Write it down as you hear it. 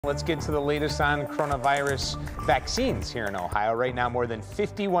Let's get to the latest on coronavirus vaccines here in Ohio. Right now, more than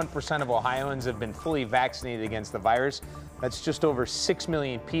 51% of Ohioans have been fully vaccinated against the virus. That's just over 6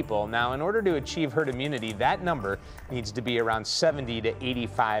 million people. Now, in order to achieve herd immunity, that number needs to be around 70 to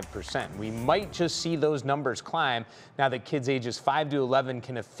 85%. We might just see those numbers climb now that kids ages 5 to 11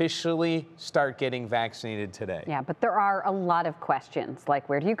 can officially start getting vaccinated today. Yeah, but there are a lot of questions, like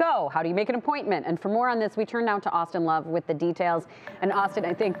where do you go? How do you make an appointment? And for more on this, we turn now to Austin Love with the details. And Austin,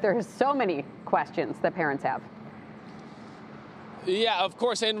 I think there's so many questions that parents have. Yeah, of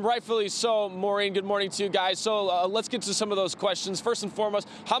course, and rightfully so. Maureen, good morning to you guys. So let's get to some of those questions. First and foremost,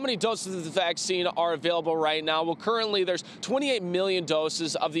 how many doses of the vaccine are available right now? Well, currently there's 28 million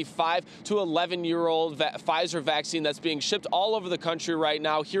doses of the 5 to 11-year-old Pfizer vaccine that's being shipped all over the country right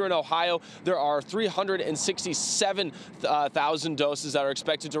now. Here in Ohio, there are 367,000 doses that are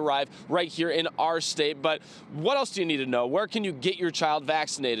expected to arrive right here in our state. But what else do you need to know? Where can you get your child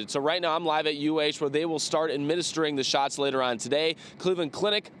vaccinated? So right now I'm live at UH, where they will start administering the shots later on today. Cleveland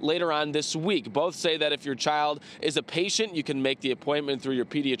Clinic later on this week. Both say that if your child is a patient, you can make the appointment through your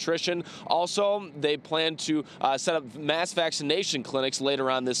pediatrician. Also, they plan to set up mass vaccination clinics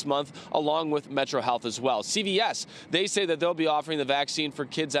later on this month, along with Metro Health as well. CVS, they say that they'll be offering the vaccine for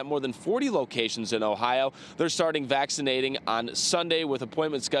kids at more than 40 locations in Ohio. They're starting vaccinating on Sunday with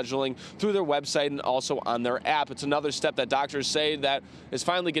appointment scheduling through their website and also on their app. It's another step that doctors say that is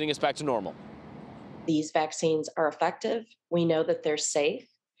finally getting us back to normal. These vaccines are effective. We know that they're safe.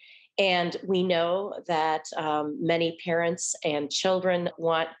 And we know that many parents and children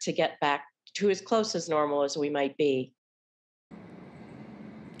want to get back to as close as normal as we might be.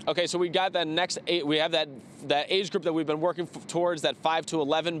 Okay, so we got that next we have that age group that we've been working towards, that 5 to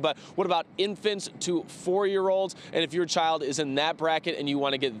 11, but what about infants to 4-year-olds? And if your child is in that bracket and you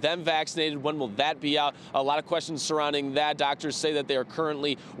want to get them vaccinated, when will that be out? A lot of questions surrounding that. Doctors say that they are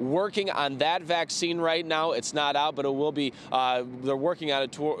currently working on that vaccine right now. It's not out, but it will be, they're working on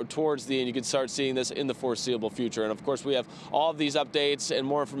it towards the end. You can start seeing this in the foreseeable future. And of course, we have all of these updates and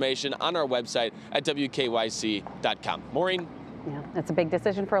more information on our website at wkyc.com. Maureen? Yeah, that's a big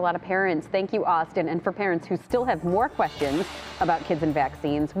decision for a lot of parents. Thank you, Austin. And for parents who still have more questions about kids and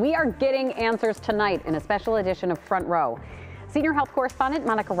vaccines, we are getting answers tonight in a special edition of Front Row. Senior health correspondent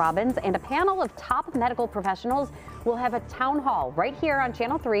Monica Robbins and a panel of top medical professionals will have a town hall right here on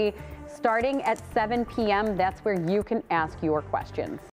Channel 3 starting at 7 p.m. That's where you can ask your questions.